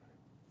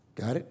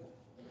 Got it?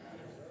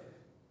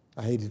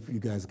 I hate if you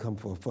guys come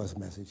for a fuss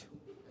message.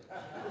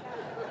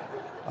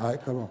 All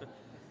right, come on.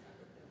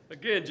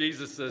 Again,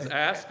 Jesus says,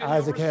 ask and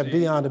Isaac, you'll have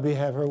receive. Dion to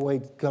have her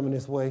way coming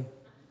this way.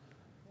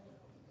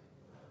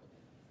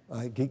 All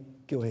right,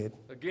 go ahead.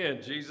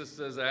 Again, Jesus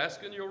says,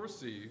 ask and you'll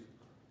receive.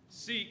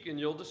 Seek and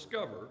you'll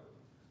discover.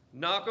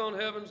 Knock on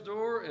heaven's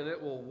door and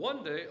it will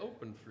one day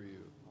open for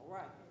you. All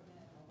right.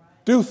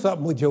 Do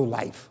something with your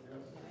life.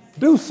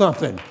 Do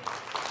something.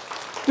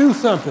 Do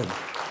something.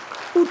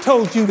 Who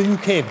told you that you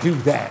can't do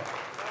that?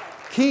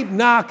 Keep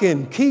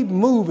knocking, keep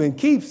moving,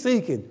 keep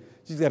seeking.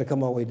 She's got to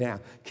come all the way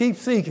down. Keep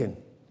seeking.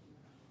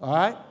 All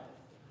right?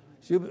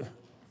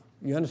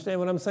 You understand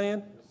what I'm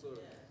saying?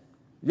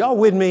 Y'all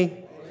with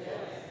me?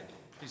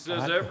 He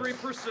says, every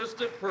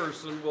persistent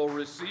person will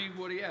receive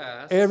what he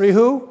asks. Every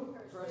who?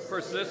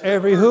 Persistent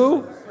Every person.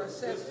 who?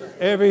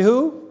 Every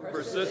who?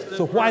 Persistent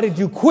So why did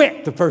you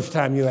quit the first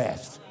time you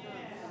asked?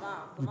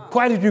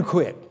 Why did you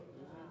quit?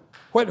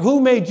 Who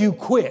made you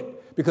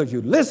quit? Because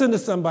you listened to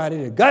somebody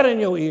that got in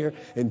your ear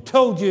and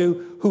told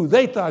you who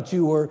they thought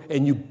you were,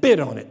 and you bid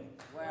on it.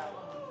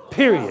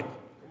 Period.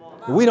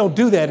 We don't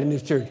do that in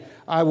this church.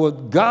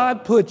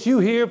 God put you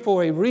here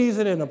for a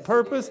reason and a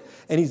purpose,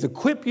 and he's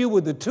equipped you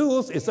with the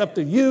tools. It's up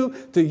to you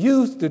to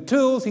use the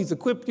tools he's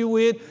equipped you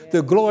with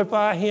to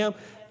glorify him.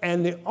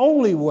 And the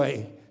only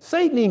way,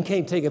 Satan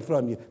can't take it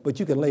from you, but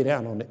you can lay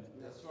down on it.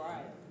 That's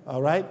right.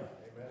 All right?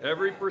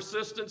 Every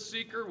persistent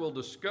seeker will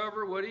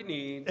discover what he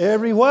needs.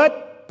 Every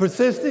what?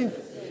 Persisting?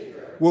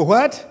 Will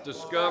what?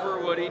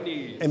 Discover what he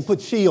needs. And put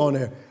she on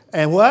there.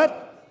 And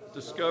what?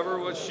 Discover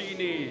what she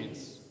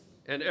needs.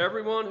 And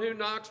everyone who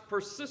knocks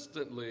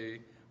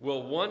persistently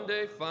will one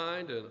day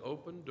find an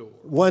open door.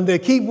 One day,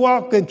 keep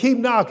walking, keep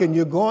knocking.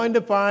 You're going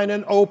to find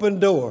an open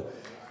door.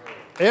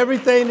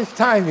 Everything is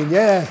timing.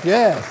 Yes,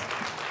 yes.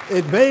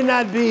 It may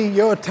not be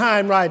your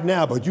time right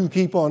now, but you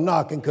keep on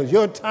knocking because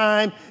your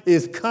time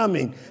is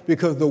coming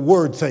because the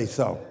word says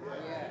so.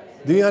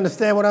 Do you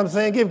understand what I'm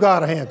saying? Give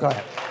God a hand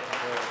clap.